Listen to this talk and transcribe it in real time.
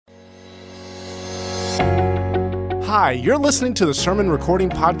Hi, you're listening to the sermon recording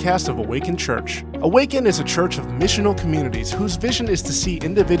podcast of Awaken Church. Awaken is a church of missional communities whose vision is to see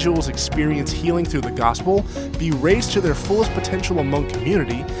individuals experience healing through the gospel, be raised to their fullest potential among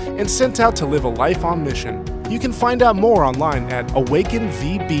community, and sent out to live a life on mission. You can find out more online at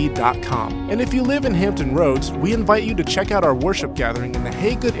awakenvb.com. And if you live in Hampton Roads, we invite you to check out our worship gathering in the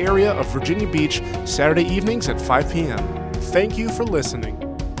Haygood area of Virginia Beach, Saturday evenings at 5 p.m. Thank you for listening.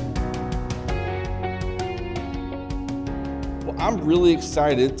 I'm really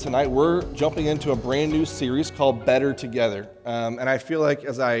excited. Tonight we're jumping into a brand new series called Better Together. And I feel like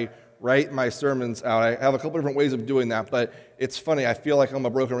as I write my sermons out, I have a couple different ways of doing that, but it's funny. I feel like I'm a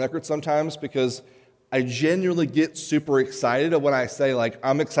broken record sometimes because I genuinely get super excited when I say, like,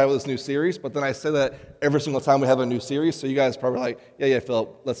 I'm excited with this new series, but then I say that every single time we have a new series, so you guys are probably like, yeah,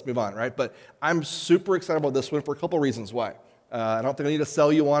 Philip, let's move on, right? But I'm super excited about this one for a couple reasons why. I don't think I need to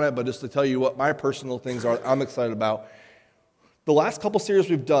sell you on it, but just to tell you what my personal things are I'm excited about. The last couple series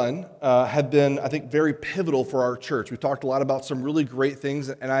we've done have been, I think, very pivotal for our church. We've talked a lot about some really great things,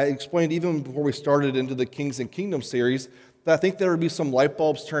 and I explained even before we started into the Kings and Kingdom series that I think there would be some light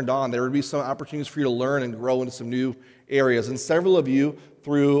bulbs turned on. There would be some opportunities for you to learn and grow into some new areas. And several of you,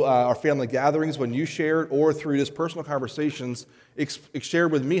 through our family gatherings, when you shared, or through just personal conversations,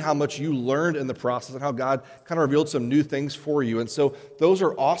 shared with me how much you learned in the process and how God kind of revealed some new things for you. And so those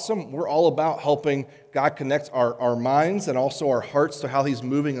are awesome. We're all about helping God connect our minds and also our hearts to how He's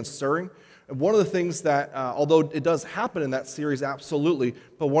moving and stirring. And one of the things that, although it does happen in that series, absolutely,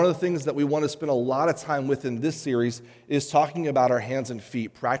 but one of the things that we want to spend a lot of time with in this series is talking about our hands and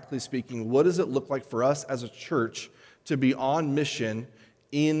feet, practically speaking. What does it look like for us as a church to be on mission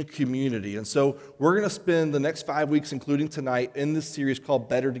in community? And so we're going to spend the next 5 weeks, including tonight, in this series called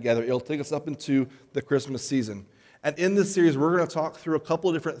Better Together. It'll take us up into the Christmas season. And in this series, we're going to talk through a couple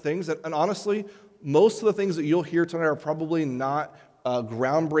of different things. And honestly, most of the things that you'll hear tonight are probably not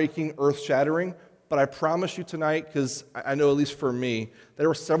groundbreaking, earth-shattering, but I promise you tonight, because I know at least for me, there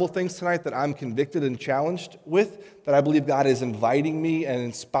were several things tonight that I'm convicted and challenged with that I believe God is inviting me and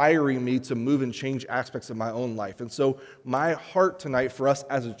inspiring me to move and change aspects of my own life. And so my heart tonight for us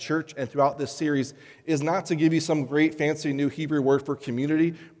as a church and throughout this series is not to give you some great fancy new Hebrew word for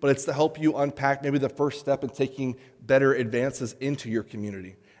community, but it's to help you unpack maybe the first step in taking better advances into your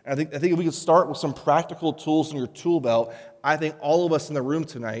community. And I think if we could start with some practical tools in your tool belt, I think all of us in the room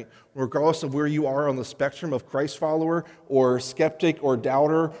tonight, regardless of where you are on the spectrum of Christ follower or skeptic or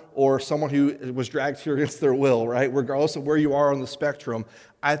doubter or someone who was dragged here against their will, right? Regardless of where you are on the spectrum,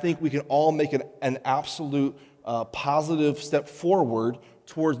 I think we can all make an absolute positive step forward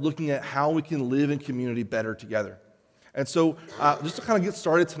towards looking at how we can live in community better together. And so just to kind of get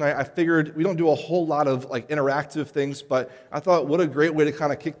started tonight, I figured we don't do a whole lot of like interactive things, but I thought what a great way to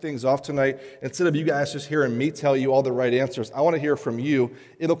kind of kick things off tonight. Instead of you guys just hearing me tell you all the right answers, I want to hear from you.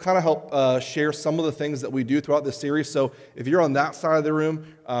 It'll kind of help share some of the things that we do throughout this series. So if you're on that side of the room,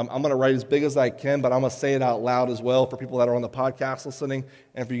 I'm going to write as big as I can, but I'm going to say it out loud as well for people that are on the podcast listening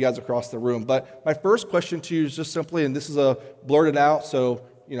and for you guys across the room. But my first question to you is just simply, and this is a blurted out, so,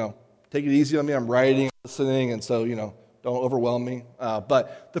 take it easy on me. I'm writing, listening, and so, don't overwhelm me.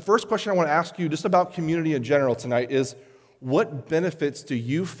 But the first question I want to ask you just about community in general tonight is, what benefits do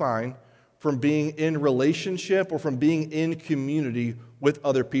you find from being in relationship or from being in community with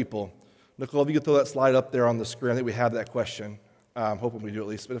other people? Nicole, if you could throw that slide up there on the screen, I think we have that question. I'm hoping we do at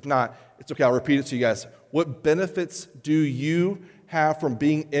least. But if not, it's okay. I'll repeat it to you guys. What benefits do you have from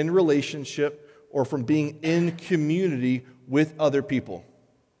being in relationship or from being in community with other people?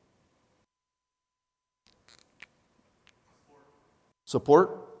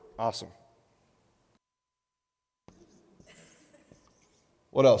 Support? Awesome.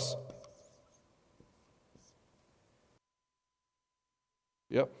 What else?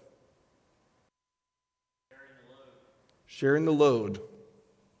 Yep. Sharing the load.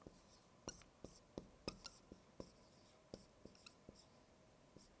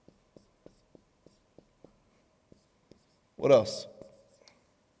 What else?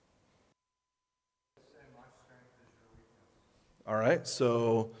 All right,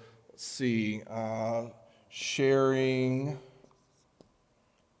 so let's see. Sharing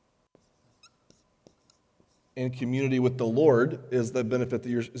in community with the Lord is the benefit that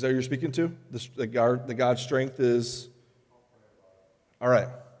you're speaking to? The God's strength is? All right.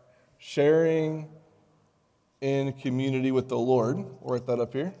 Sharing in community with the Lord. We'll write that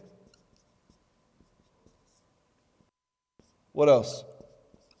up here. What else?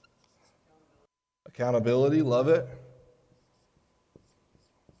 Accountability, love it.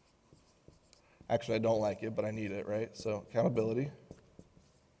 Actually, I don't like it, but I need it, right? So accountability.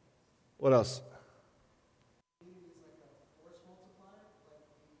 What else?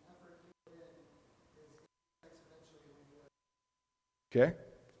 Okay?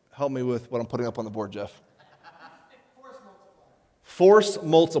 Help me with what I'm putting up on the board, Jeff. Force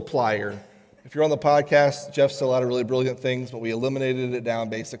multiplier. If you're on the podcast, Jeff said a lot of really brilliant things, but we eliminated it down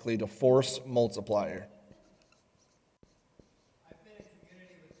basically to force multiplier. I've been in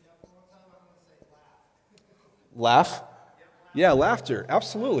community with Jeff for a long time. I'm going to say laugh. Laugh? Yeah, laughter.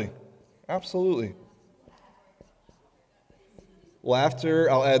 Absolutely. Absolutely. Laughter,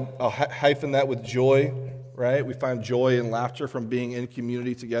 I'll hyphen that with joy, right? We find joy and laughter from being in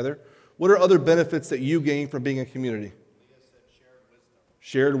community together. What are other benefits that you gain from being in community? Leah said shared wisdom.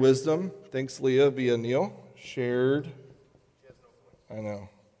 Shared wisdom. Thanks, Leah, via Neil. Shared. I know.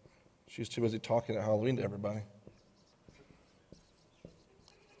 She's too busy talking at Halloween to everybody.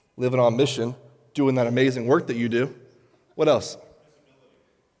 Living on mission, doing that amazing work that you do. What else?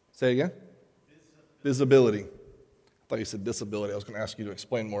 Say again? Visibility. I thought you said disability. I was going to ask you to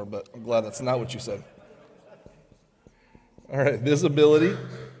explain more, but I'm glad that's not what you said. All right, visibility.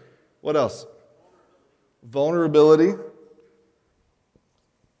 What else? Vulnerability.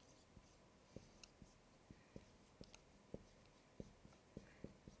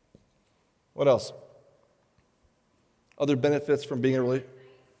 What else? Other benefits from being a relationship?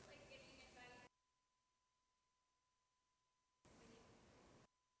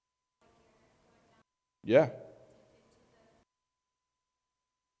 Yeah.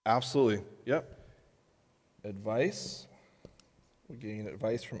 Absolutely. Yep. Advice. We gain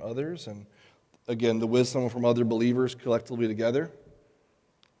advice from others, and again, the wisdom from other believers collectively together.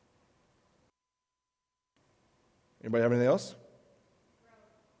 Anybody have anything else?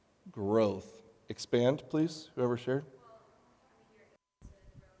 Growth. Expand, please, whoever shared.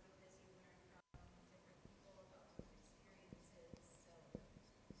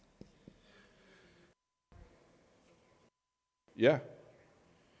 Yeah.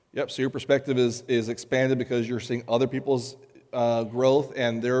 Yep, so your perspective is expanded because you're seeing other people's growth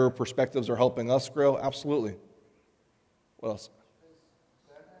and their perspectives are helping us grow. Absolutely. What else? Is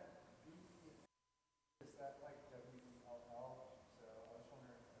that like WLL? So I was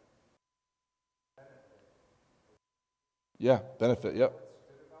wondering if benefit. Yeah, benefit, yep. What's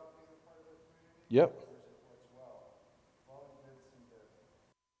good about being a part of the community? Yep. Or is it what's well and good seem to,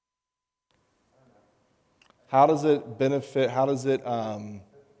 I don't know. How does it benefit, how does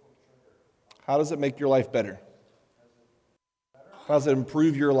it make your life better? How does it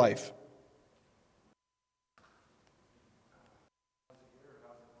improve your life?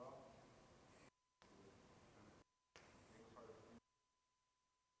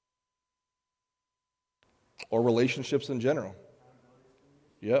 Or relationships in general.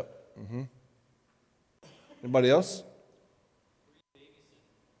 Yep. Mm-hmm. Anybody else?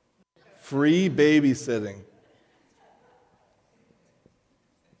 Free babysitting.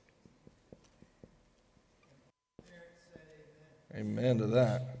 Amen to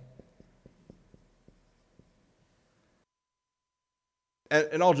that.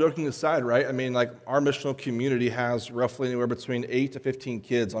 And all joking aside, right? I mean, like our missional community has roughly anywhere between 8 to 15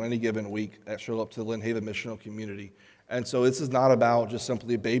 kids on any given week that show up to the Lynn Haven missional community. And so this is not about just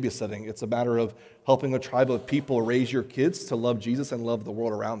simply babysitting. It's a matter of helping a tribe of people raise your kids to love Jesus and love the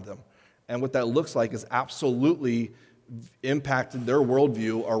world around them. And what that looks like is absolutely impacted their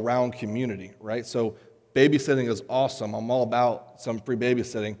worldview around community, right? So babysitting is awesome. I'm all about some free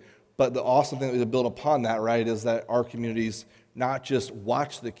babysitting. But the awesome thing that we build upon that, right, is that our communities not just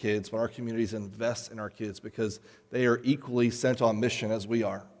watch the kids, but our communities invest in our kids because they are equally sent on mission as we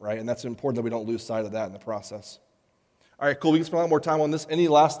are, right? And that's important that we don't lose sight of that in the process. All right, cool. We can spend a lot more time on this. Any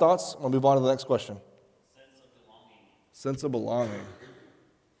last thoughts? We'll move on to the next question. Sense of belonging. Sense of belonging.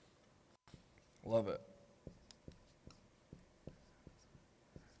 Love it.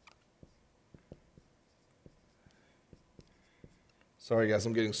 Sorry, guys,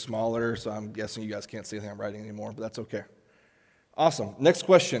 I'm getting smaller, so I'm guessing you guys can't see anything I'm writing anymore, but that's okay. Awesome. Next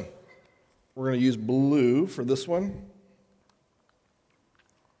question. We're going to use blue for this one.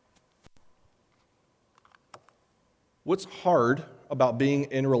 What's hard about being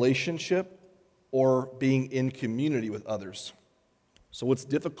in relationship or being in community with others? So what's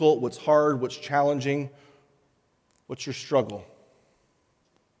difficult, what's hard, what's challenging, what's your struggle?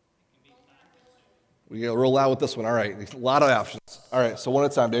 We get real loud with this one. All right, a lot of options. All right, so one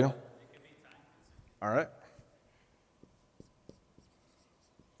at a time, Daniel. All right.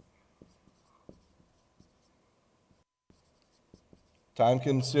 Time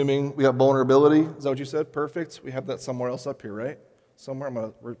consuming. We got vulnerability. Is that what you said? Perfect. We have that somewhere else up here, right? Somewhere. I'm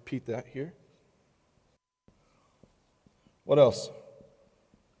going to repeat that here. What else?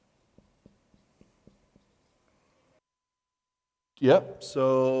 Yep.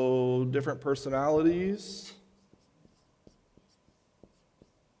 So different personalities.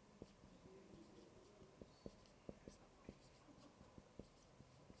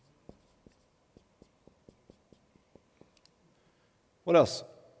 What else?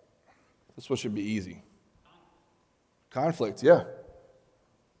 This one should be easy. Conflict, yeah.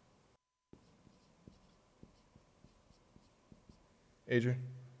 Adrian?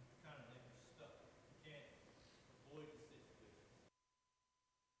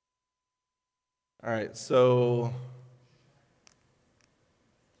 All right, so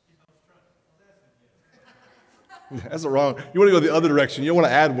that's the wrong. You want to go the other direction. You don't want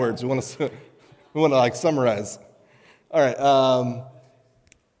to add words. We want to like summarize. All right.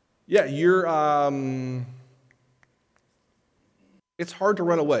 Yeah, you're. It's hard to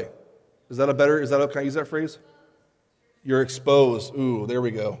run away. Is that okay? Can I use that phrase? You're exposed. Ooh, there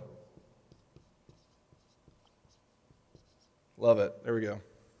we go. Love it. There we go.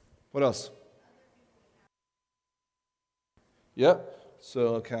 What else? Yep.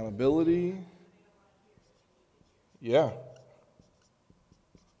 So accountability. Yeah.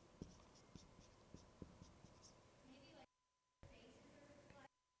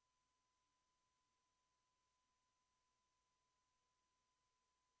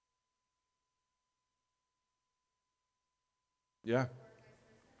 Yeah.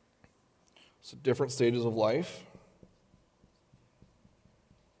 So different stages of life.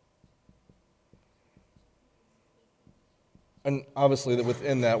 And obviously, that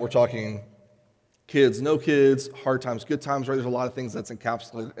within that, we're talking kids, no kids, hard times, good times, right? There's a lot of things that's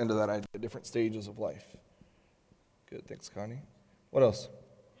encapsulated into that idea, different stages of life. Good, thanks, Connie. What else?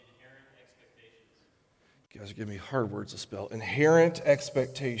 Inherent expectations. You guys are giving me hard words to spell. Inherent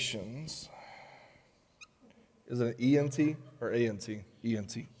expectations. Is it an E-N-T or A-N-T?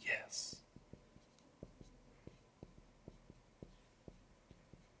 E-N-T, yes.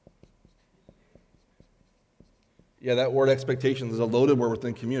 Yeah, that word expectations is a loaded word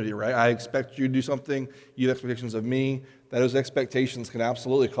within community, right? I expect you to do something, you have expectations of me. Those expectations can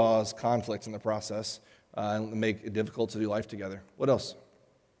absolutely cause conflict in the process and make it difficult to do life together. What else?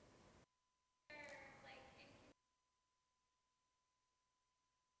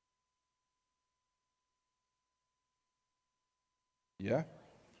 Yeah.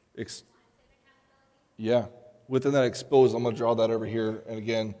 Yeah. Within that exposed, I'm going to draw that over here. And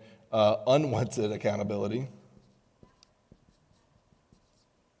again, unwanted accountability.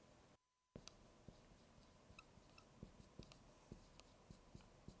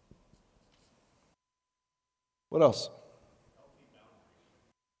 What else?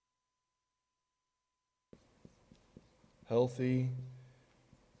 Healthy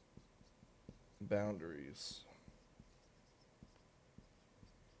boundaries.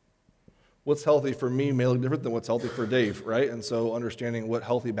 What's healthy for me may look different than what's healthy for Dave, right? And so understanding what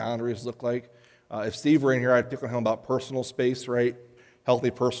healthy boundaries look like. If Steve were in here, I'd pick on him about personal space, right? Healthy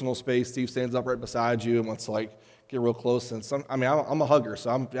personal space. Steve stands up right beside you and wants to like get real close. And I'm a hugger,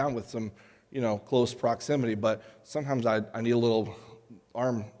 so I'm down with some, close proximity. But sometimes I need a little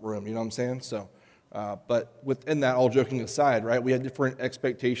arm room. You know what I'm saying? So, but within that, all joking aside, right? We have different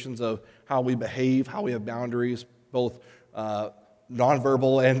expectations of how we behave, how we have boundaries, both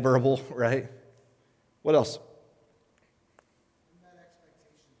nonverbal and verbal, right? What else?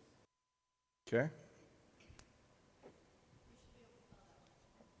 Okay.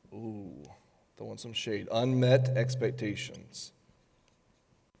 Ooh, throwing some shade. Unmet expectations.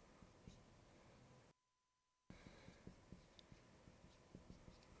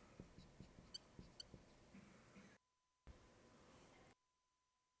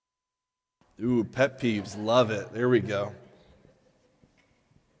 Ooh, pet peeves. Love it. There we go.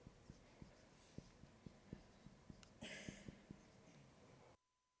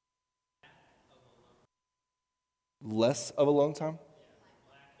 Less of alone time?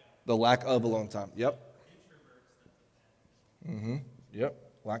 The lack of alone time. Yep. Yep.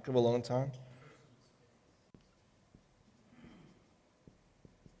 Lack of alone time.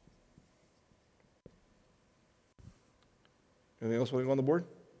 Anything else want to go on the board?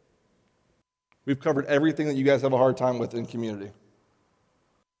 We've covered everything that you guys have a hard time with in community.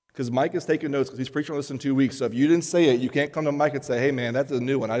 Because Mike is taking notes because he's preaching on this in 2 weeks. So if you didn't say it, you can't come to Mike and say, hey, man, that's a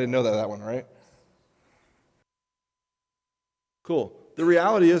new one. I didn't know that one, right? Cool. The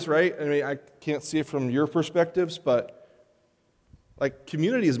reality is, right, I can't see it from your perspectives, but like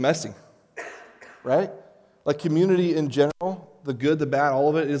community is messy, right? Like community in general, the good, the bad, all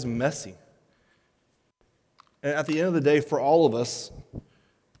of it is messy. And at the end of the day, for all of us,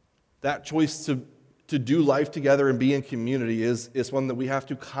 that choice to do life together and be in community is one that we have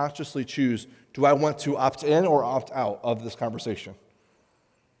to consciously choose. Do I want to opt in or opt out of this conversation?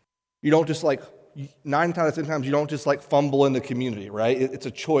 You don't just 9 out of 10 times, you don't just fumble into community, right? It's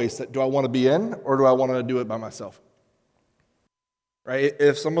a choice that do I want to be in or do I want to do it by myself? right?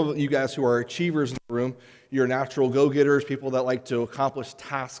 If some of you guys who are achievers in the room, you're natural go-getters, people that like to accomplish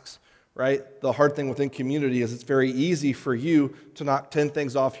tasks, right? The hard thing within community is it's very easy for you to knock 10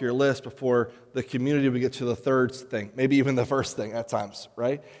 things off your list before the community would get to the third thing, maybe even the first thing at times,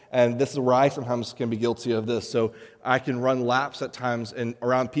 right? And this is where I sometimes can be guilty of this. So I can run laps at times and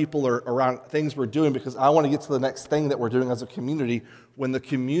around people or around things we're doing because I want to get to the next thing that we're doing as a community when the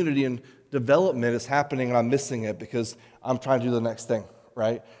community and development is happening and I'm missing it because I'm trying to do the next thing,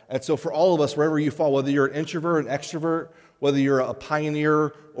 right? And so for all of us, wherever you fall, whether you're an introvert, an extrovert, whether you're a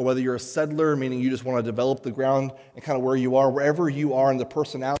pioneer or whether you're a settler, meaning you just want to develop the ground and kind of where you are, wherever you are in the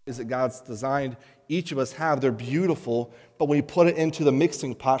personalities that God's designed, each of us have, they're beautiful, but when you put it into the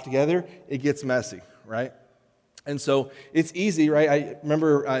mixing pot together, it gets messy, right? And so it's easy, right? I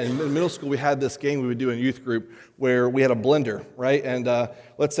remember in middle school we had this game we would do in youth group where we had a blender, right? And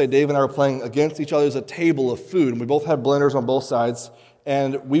let's say Dave and I were playing against each other as a table of food, and we both had blenders on both sides,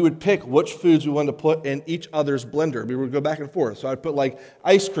 and we would pick which foods we wanted to put in each other's blender. We would go back and forth. So I'd put like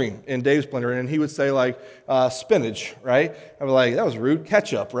ice cream in Dave's blender, and he would say like spinach, right? I'd be like, that was rude,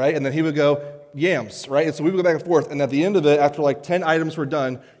 ketchup, right? And then he would go, yams, right? And so we would go back and forth, and at the end of it, after like 10 items were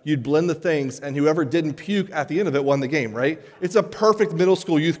done, you'd blend the things, and whoever didn't puke at the end of it won the game, right? It's a perfect middle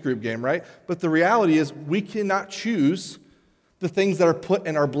school youth group game, right? But the reality is we cannot choose the things that are put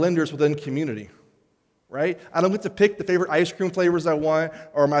in our blenders within community, right? I don't get to pick the favorite ice cream flavors I want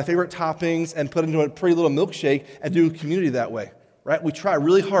or my favorite toppings and put into a pretty little milkshake and do community that way, right? We try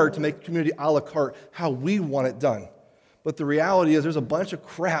really hard to make community a la carte how we want it done. But the reality is there's a bunch of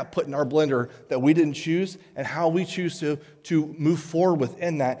crap put in our blender that we didn't choose, and how we choose to move forward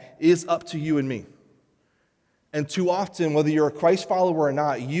within that is up to you and me. And too often, whether you're a Christ follower or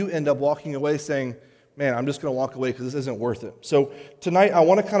not, you end up walking away saying, man, I'm just going to walk away because this isn't worth it. So tonight, I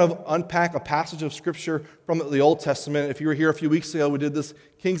want to kind of unpack a passage of Scripture from the Old Testament. If you were here a few weeks ago, we did this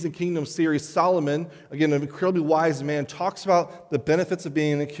Kings and Kingdoms series. Solomon, again, an incredibly wise man, talks about the benefits of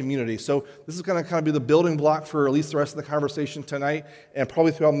being in a community. So this is going to kind of be the building block for at least the rest of the conversation tonight, and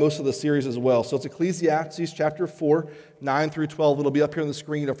probably throughout most of the series as well. So it's Ecclesiastes chapter 4, 9 through 12. It'll be up here on the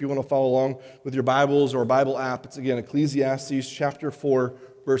screen if you want to follow along with your Bibles or Bible app. It's, again, Ecclesiastes chapter 4,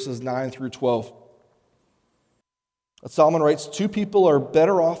 verses 9 through 12. Solomon writes, 2 people are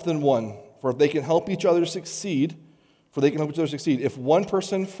better off than one, for if they can help each other succeed, If one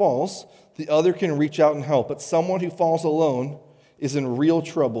person falls, the other can reach out and help, but someone who falls alone is in real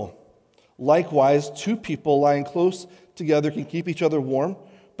trouble. Likewise, 2 people lying close together can keep each other warm,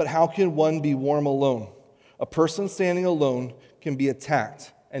 but how can one be warm alone? A person standing alone can be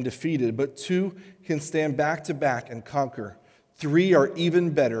attacked and defeated, but 2 can stand back to back and conquer. 3 are even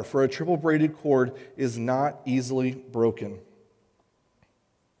better, for a triple-braided cord is not easily broken.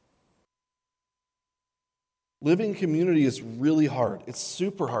 Living in community is really hard. It's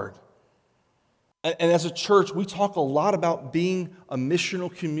super hard. And as a church, we talk a lot about being a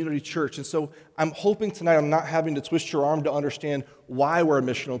missional community church. And so I'm hoping tonight I'm not having to twist your arm to understand why we're a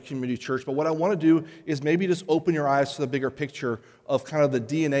missional community church. But what I want to do is maybe just open your eyes to the bigger picture of kind of the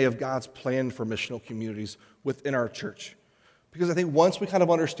DNA of God's plan for missional communities within our church. Because I think once we kind of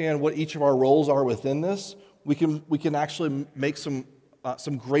understand what each of our roles are within this, we can actually make some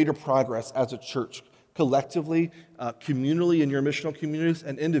greater progress as a church, collectively, communally in your missional communities,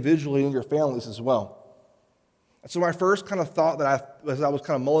 and individually in your families as well. And so my first kind of thought that as I was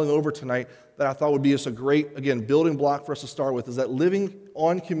kind of mulling over tonight, that I thought would be just a great, again, building block for us to start with, is that living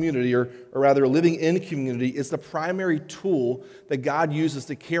on community, or rather living in community, is the primary tool that God uses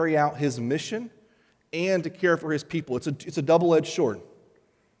to carry out His mission and to care for His people. It's a double-edged sword,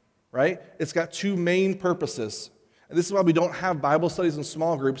 right? It's got 2 main purposes. And this is why we don't have Bible studies and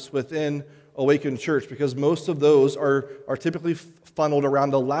small groups within Awaken Church, because most of those are typically funneled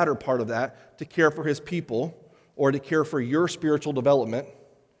around the latter part of that, to care for His people or to care for your spiritual development.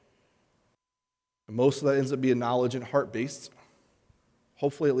 And most of that ends up being knowledge and heart-based.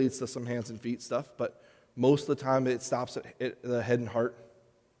 Hopefully it leads to some hands and feet stuff, but most of the time it stops at the head and heart.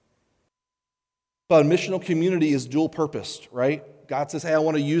 But a missional community is dual-purposed, right? God says, hey, I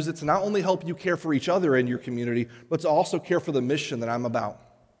want to use it to not only help you care for each other in your community, but to also care for the mission that I'm about.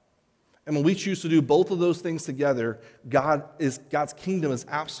 And when we choose to do both of those things together, God's kingdom is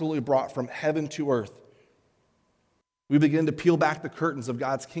absolutely brought from heaven to earth. We begin to peel back the curtains of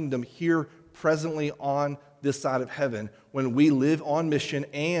God's kingdom here presently on this side of heaven when we live on mission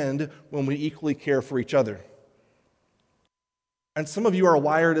and when we equally care for each other. And some of you are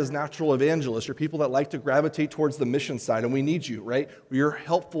wired as natural evangelists. You're people that like to gravitate towards the mission side, and we need you, right? You're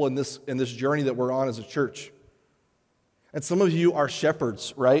helpful in this journey that we're on as a church. And some of you are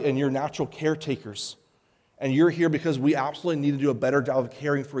shepherds, right? And you're natural caretakers. And you're here because we absolutely need to do a better job of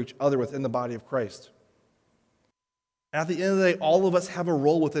caring for each other within the body of Christ. And at the end of the day, all of us have a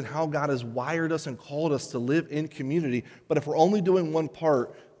role within how God has wired us and called us to live in community. But if we're only doing one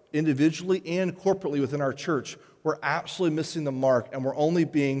part, individually and corporately within our church, we're absolutely missing the mark, and we're only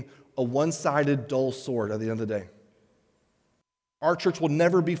being a one-sided, dull sword at the end of the day. Our church will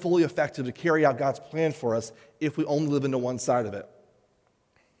never be fully effective to carry out God's plan for us if we only live into one side of it.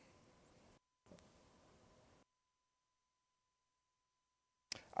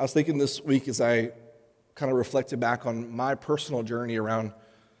 I was thinking this week as I kind of reflected back on my personal journey around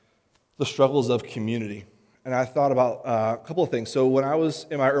the struggles of community. And I thought about a couple of things. So when I was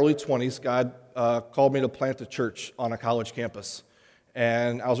in my early 20s, God called me to plant a church on a college campus.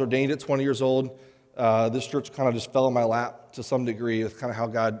 And I was ordained at 20 years old. This church kind of just fell in my lap to some degree. It's kind of how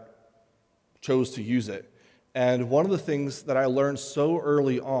God chose to use it. And one of the things that I learned so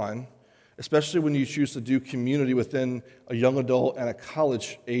early on, especially when you choose to do community within a young adult and a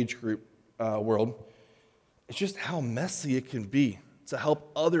college age group world, it's just how messy it can be to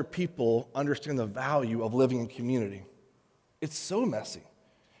help other people understand the value of living in community. It's so messy.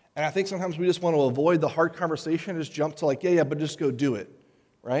 And I think sometimes we just want to avoid the hard conversation and just jump to like, yeah, but just go do it,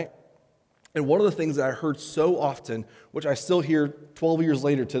 right? And one of the things that I heard so often, which I still hear 12 years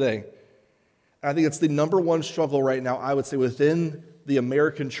later today, and I think it's the number one struggle right now, I would say, within the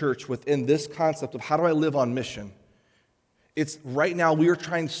American church, within this concept of how do I live on mission. It's right now we are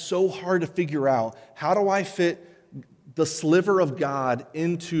trying so hard to figure out, how do I fit the sliver of God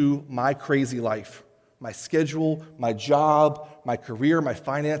into my crazy life, my schedule, my job, my career, my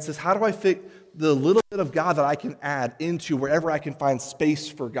finances? How do I fit the little bit of God that I can add into wherever I can find space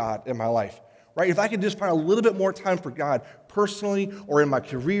for God in my life, right? If I could just find a little bit more time for God personally or in my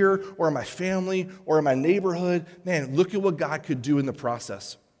career or in my family or in my neighborhood, man, look at what God could do in the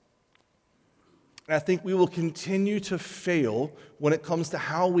process. And I think we will continue to fail when it comes to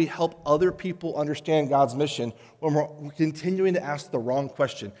how we help other people understand God's mission when we're continuing to ask the wrong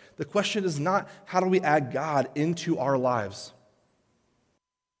question. The question is not, how do we add God into our lives?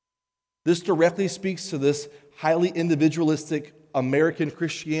 This directly speaks to this highly individualistic American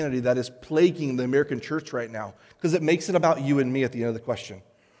Christianity that is plaguing the American church right now, because it makes it about you and me at the end of the question,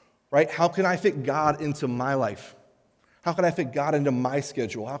 right? How can I fit God into my life? How can I fit God into my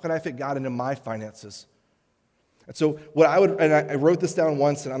schedule? How can I fit God into my finances? And so I wrote this down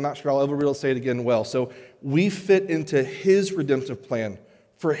once, and I'm not sure I'll ever be able to say it again well. So we fit into His redemptive plan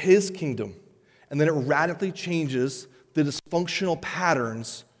for His kingdom, and then it radically changes the dysfunctional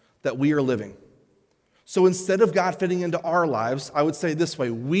patterns that we are living. So instead of God fitting into our lives, I would say this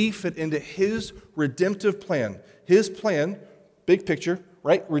way: we fit into His redemptive plan. His plan, big picture,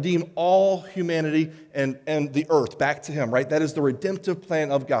 right? Redeem all humanity and the earth back to Him, right? That is the redemptive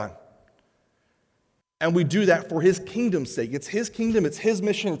plan of God. And we do that for His kingdom's sake. It's His kingdom, it's His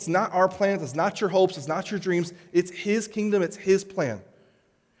mission, it's not our plans, it's not your hopes, it's not your dreams, it's His kingdom, it's His plan.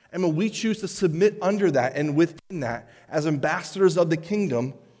 And when we choose to submit under that and within that, as ambassadors of the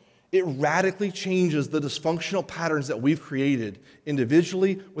kingdom, it radically changes the dysfunctional patterns that we've created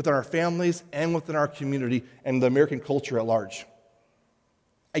individually, within our families, and within our community and the American culture at large.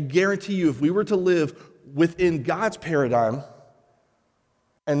 I guarantee you, if we were to live within God's paradigm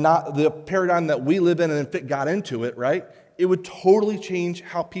and not the paradigm that we live in and fit God into it, right, it would totally change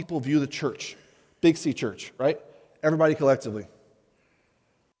how people view the church, Big C church, right? Everybody collectively.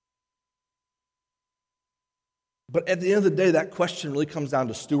 But at the end of the day, that question really comes down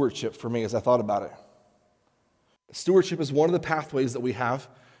to stewardship for me as I thought about it. Stewardship is one of the pathways that we have.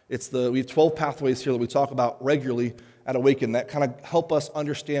 We have 12 pathways here that we talk about regularly at Awaken that kind of help us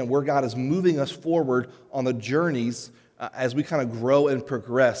understand where God is moving us forward on the journeys as we kind of grow and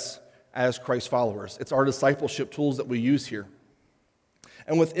progress as Christ followers. It's our discipleship tools that we use here.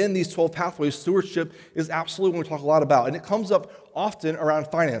 And within these 12 pathways, stewardship is absolutely what we talk a lot about. And it comes up often around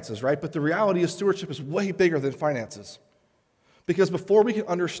finances, right? But the reality is stewardship is way bigger than finances. Because before we can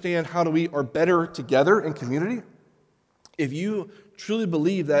understand how we are better together in community, if you truly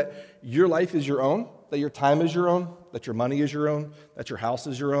believe that your life is your own, that your time is your own, that your money is your own, that your house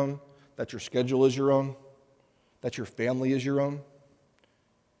is your own, that your schedule is your own, that your family is your own,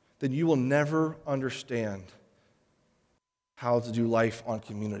 then you will never understand how to do life on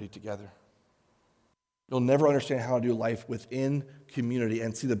community together. You'll never understand how to do life within community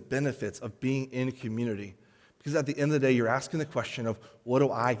and see the benefits of being in community. Because at the end of the day, you're asking the question of, what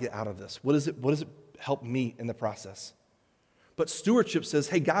do I get out of this? What does it help me in the process? But stewardship says,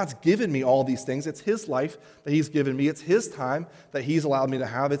 hey, God's given me all these things. It's His life that He's given me. It's His time that He's allowed me to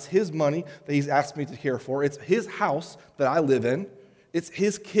have. It's His money that He's asked me to care for. It's His house that I live in. It's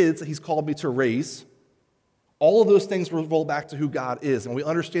His kids that He's called me to raise. All of those things roll back to who God is. And when we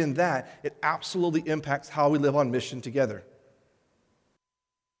understand that, it absolutely impacts how we live on mission together.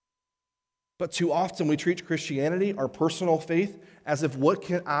 But too often we treat Christianity, our personal faith, as if what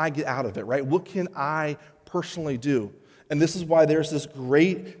can I get out of it, right? What can I personally do? And this is why there's this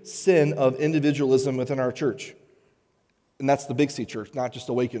great sin of individualism within our church. And that's the Big C church, not just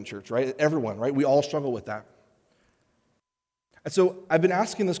Awaken Church, right? Everyone, right? We all struggle with that. And so I've been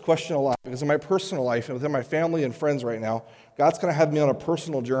asking this question a lot because in my personal life and within my family and friends right now, God's kind of had me on a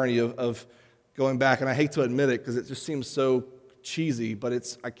personal journey of going back, and I hate to admit it because it just seems so cheesy,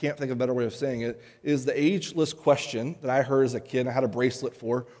 but I can't think of a better way of saying it, is the ageless question that I heard as a kid and I had a bracelet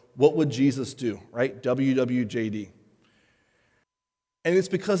for, what would Jesus do, right? WWJD. And it's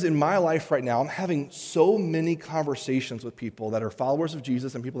because in my life right now, I'm having so many conversations with people that are followers of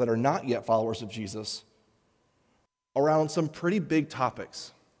Jesus and people that are not yet followers of Jesus around some pretty big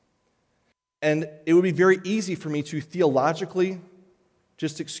topics. And it would be very easy for me to theologically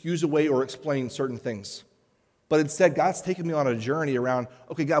just excuse away or explain certain things. But instead, God's taken me on a journey around,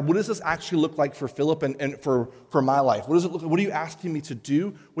 okay, God, what does this actually look like for Philip and for my life? What does it look like? What are you asking me to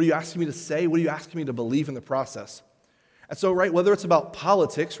do? What are you asking me to say? What are you asking me to believe in the process? And so, right, whether it's about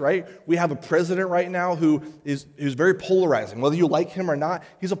politics, right, we have a president right now who's very polarizing. Whether you like him or not,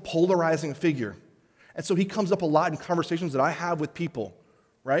 he's a polarizing figure. And so he comes up a lot in conversations that I have with people,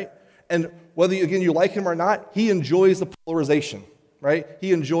 right? And whether, again, you like him or not, he enjoys the polarization. Right?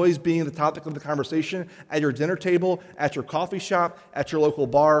 He enjoys being the topic of the conversation at your dinner table, at your coffee shop, at your local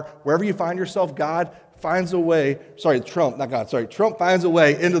bar, wherever you find yourself. Trump finds a way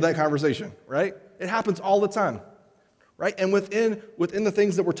into that conversation, right? It happens all the time, right? And within the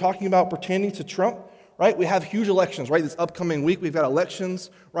things that we're talking about pertaining to Trump, right, we have huge elections, right? This upcoming week, we've got elections,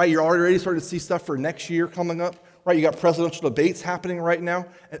 right? You're already starting to see stuff for next year coming up, right? You got presidential debates happening right now.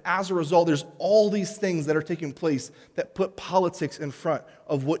 And as a result, there's all these things that are taking place that put politics in front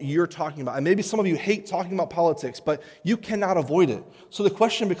of what you're talking about. And maybe some of you hate talking about politics, but you cannot avoid it. So the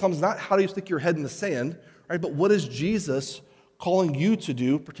question becomes not how do you stick your head in the sand, right? But what is Jesus calling you to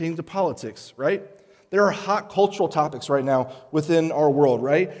do pertaining to politics, right? There are hot cultural topics right now within our world,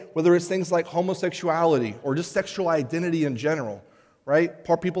 right? Whether it's things like homosexuality or just sexual identity in general, right?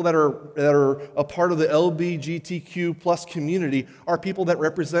 People that are a part of the LGBTQ plus community are people that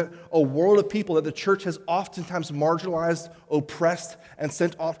represent a world of people that the church has oftentimes marginalized, oppressed, and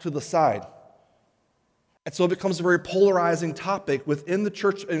sent off to the side. And so it becomes a very polarizing topic within the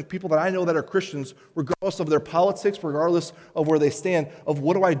church and people that I know that are Christians, regardless of their politics, regardless of where they stand, of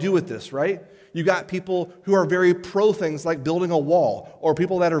what do I do with this, right? You got people who are very pro things like building a wall, or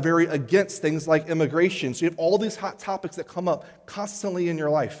people that are very against things like immigration. So you have all these hot topics that come up constantly in your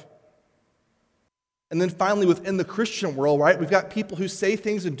life. And then finally, within the Christian world, right, we've got people who say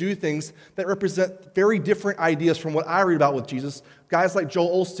things and do things that represent very different ideas from what I read about with Jesus. Guys like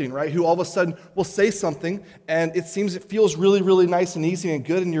Joel Osteen, right, who all of a sudden will say something, and it feels really, really nice and easy and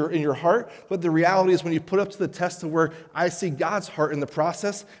good in your heart. But the reality is when you put up to the test of where I see God's heart in the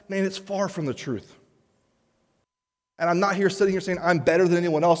process, man, it's far from the truth. And I'm not sitting here saying I'm better than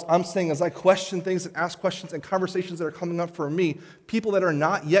anyone else. I'm saying as I question things and ask questions and conversations that are coming up for me, people that are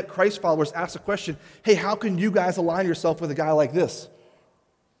not yet Christ followers ask the question, hey, how can you guys align yourself with a guy like this?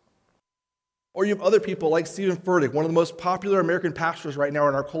 Or you have other people like Stephen Furtick, one of the most popular American pastors right now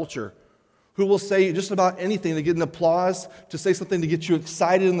in our culture, who will say just about anything to get an applause, to say something to get you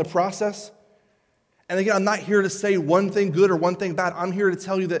excited in the process. And again, I'm not here to say one thing good or one thing bad. I'm here to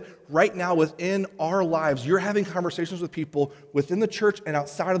tell you that right now within our lives, you're having conversations with people within the church and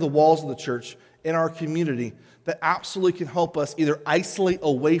outside of the walls of the church in our community that absolutely can help us either isolate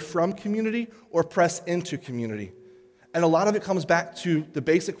away from community or press into community. And a lot of it comes back to the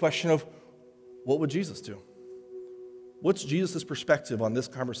basic question of, what would Jesus do? What's Jesus' perspective on this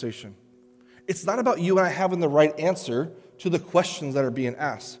conversation? It's not about you and I having the right answer to the questions that are being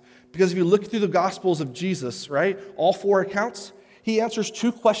asked. Because if you look through the Gospels of Jesus, right, all 4 accounts, he answers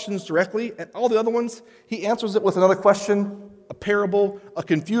 2 questions directly, and all the other ones, he answers it with another question, a parable, a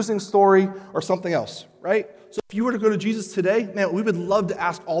confusing story, or something else, right? So if you were to go to Jesus today, man, we would love to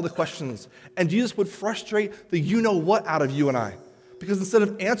ask all the questions, and Jesus would frustrate the you-know-what out of you and I. Because instead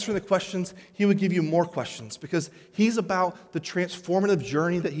of answering the questions, he would give you more questions, because he's about the transformative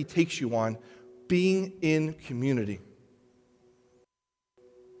journey that he takes you on, being in community.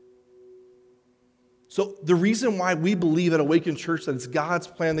 So the reason why we believe at Awaken Church that it's God's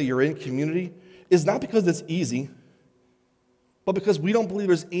plan that you're in community is not because it's easy, but because we don't believe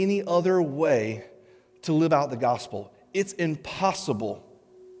there's any other way to live out the gospel. It's impossible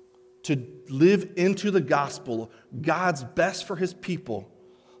to live into the gospel, God's best for his people,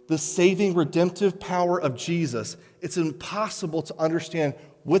 the saving, redemptive power of Jesus, it's impossible to understand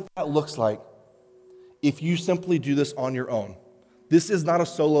what that looks like if you simply do this on your own. This is not a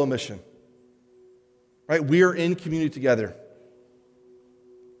solo mission, right? We are in community together.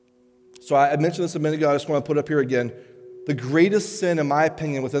 So I mentioned this a minute ago. I just want to put it up here again. The greatest sin, in my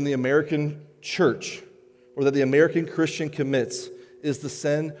opinion, within the American church, or that the American Christian commits, is the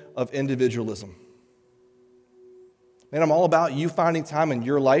sin of individualism. Man, I'm all about you finding time in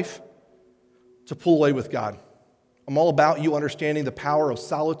your life to pull away with God. I'm all about you understanding the power of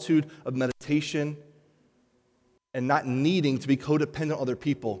solitude, of meditation, and not needing to be codependent on other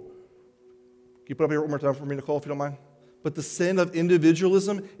people. Can you put up here one more time for me, Nicole, if you don't mind? But the sin of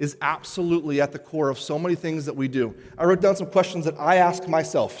individualism is absolutely at the core of so many things that we do. I wrote down some questions that I ask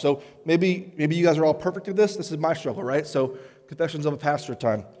myself. So maybe you guys are all perfect at this. This is my struggle, right? So confessions of a pastor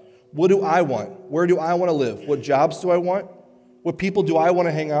time. What do I want? Where do I want to live? What jobs do I want? What people do I want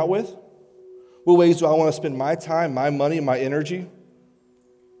to hang out with? What ways do I want to spend my time, my money, my energy?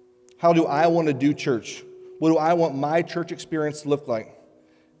 How do I want to do church? What do I want my church experience to look like?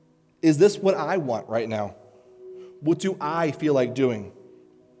 Is this what I want right now? What do I feel like doing?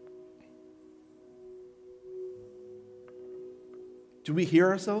 Do we hear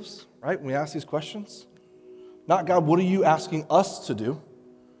ourselves, right, when we ask these questions? Not, God, what are you asking us to do?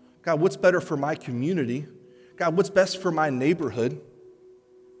 God, what's better for my community? God, what's best for my neighborhood?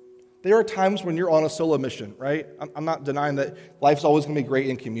 There are times when you're on a solo mission, right? I'm not denying that life's always going to be great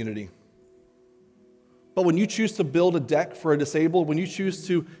in community. But when you choose to build a deck for a disabled, when you choose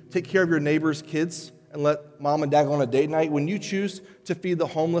to take care of your neighbor's kids and let mom and dad go on a date night, when you choose to feed the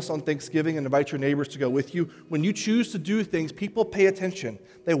homeless on Thanksgiving and invite your neighbors to go with you, when you choose to do things, people pay attention.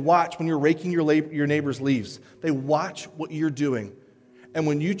 They watch when you're raking your neighbor's leaves. They watch what you're doing. And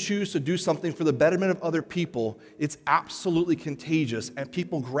when you choose to do something for the betterment of other people, it's absolutely contagious, and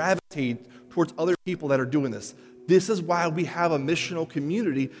people gravitate towards other people that are doing this. This is why we have a missional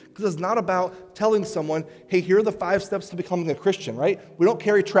community, because it's not about telling someone, hey, here are the 5 steps to becoming a Christian, right? We don't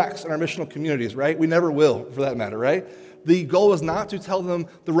carry tracts in our missional communities, right? We never will, for that matter, right? The goal is not to tell them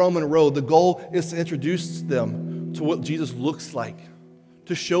the Roman road. The goal is to introduce them to what Jesus looks like,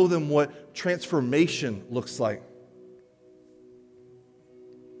 to show them what transformation looks like.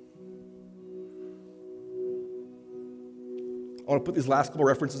 I want to put these last couple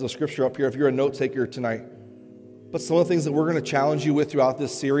references of Scripture up here if you're a note taker tonight. But some of the things that we're going to challenge you with throughout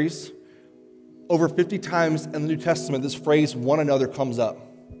this series, over 50 times in the New Testament, this phrase, one another, comes up.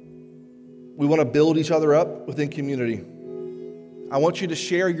 We want to build each other up within community. I want you to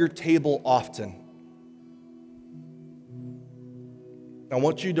share your table often. I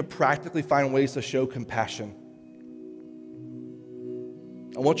want you to practically find ways to show compassion.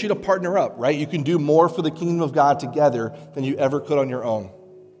 I want you to partner up, right? You can do more for the kingdom of God together than you ever could on your own.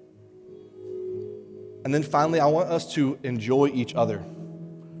 And then finally, I want us to enjoy each other.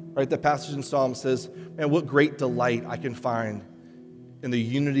 Right? The passage in Psalm says, man, what great delight I can find in the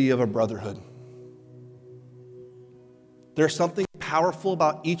unity of a brotherhood. There's something powerful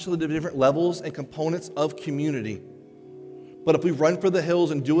about each of the different levels and components of community. But if we run for the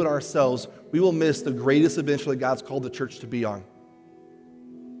hills and do it ourselves, we will miss the greatest adventure that God's called the church to be on.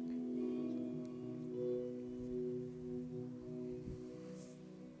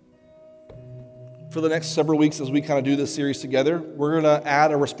 For the next several weeks, as we kind of do this series together, we're going to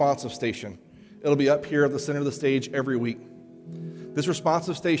add a responsive station. It'll be up here at the center of the stage every week. This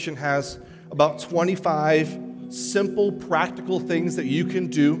responsive station has about 25 simple, practical things that you can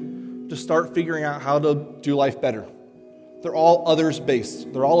do to start figuring out how to do life better. They're all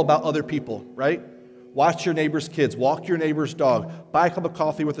others-based. They're all about other people, right? Watch your neighbor's kids. Walk your neighbor's dog. Buy a cup of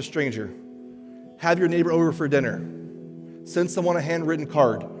coffee with a stranger. Have your neighbor over for dinner. Send someone a handwritten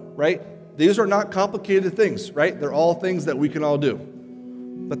card, right? These are not complicated things, right? They're all things that we can all do.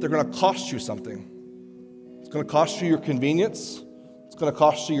 But they're going to cost you something. It's going to cost you your convenience. It's going to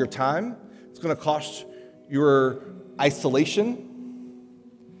cost you your time. It's going to cost your isolation.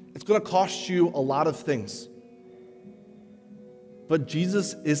 It's going to cost you a lot of things. But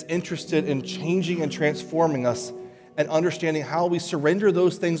Jesus is interested in changing and transforming us and understanding how we surrender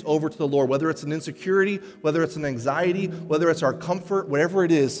those things over to the Lord, whether it's an insecurity, whether it's an anxiety, whether it's our comfort, whatever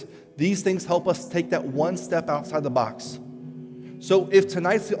it is. These things help us take that one step outside the box. So if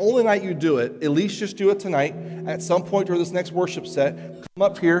tonight's the only night you do it, at least just do it tonight. At some point during this next worship set, come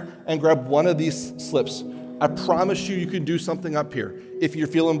up here and grab one of these slips. I promise you can do something up here. If you're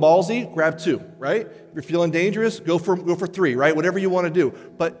feeling ballsy, grab 2, right? If you're feeling dangerous, go for 3, right? Whatever you want to do.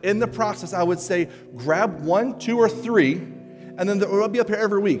 But in the process, I would say grab 1, 2, or 3, and then it'll be up here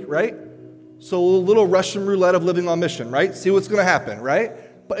every week, right? So a little Russian roulette of living on mission, right? See what's going to happen, right?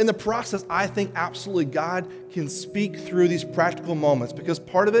 But in the process, I think absolutely God can speak through these practical moments, because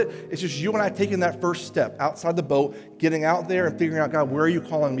part of it is just you and I taking that first step outside the boat, getting out there and figuring out, God, where are you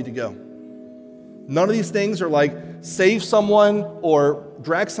calling me to go? None of these things are like save someone or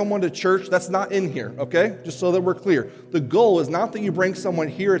drag someone to church. That's not in here, okay? Just so that we're clear. The goal is not that you bring someone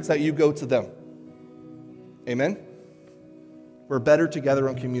here, it's that you go to them. Amen? We're better together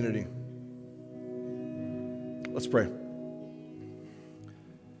in community. Let's pray.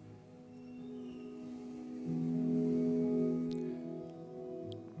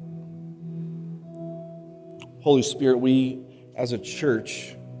 Holy Spirit, we as a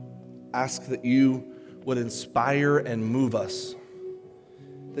church ask that you would inspire and move us,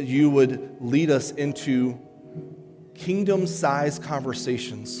 that you would lead us into kingdom-sized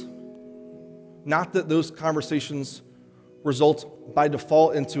conversations. Not that those conversations result by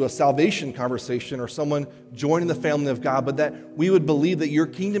default into a salvation conversation or someone joining the family of God, but that we would believe that your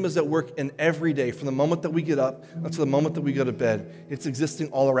kingdom is at work in every day, from the moment that we get up until the moment that we go to bed. It's existing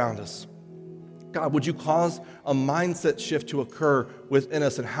all around us. God, would you cause a mindset shift to occur within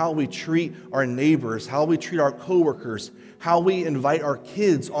us in how we treat our neighbors, how we treat our coworkers, how we invite our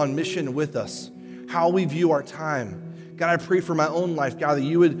kids on mission with us, how we view our time. God, I pray for my own life, God, that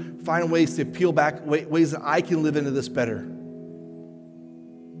you would find ways to peel back ways that I can live into this better.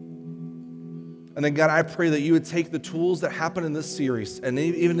 And then, God, I pray that you would take the tools that happen in this series, and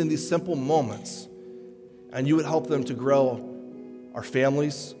even in these simple moments, and you would help them to grow our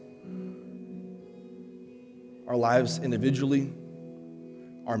families, our lives individually,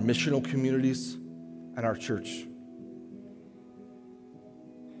 our missional communities, and our church.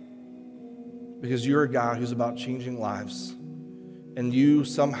 Because you're a God who's about changing lives, and you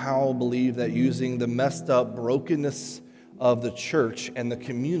somehow believe that using the messed up brokenness of the church and the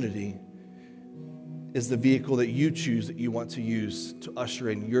community is the vehicle that you choose, that you want to use to usher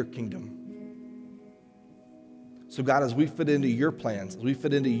in your kingdom. So God, as we fit into your plans, as we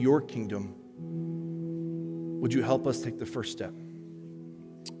fit into your kingdom, would you help us take the first step?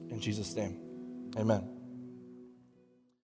 In Jesus' name, amen.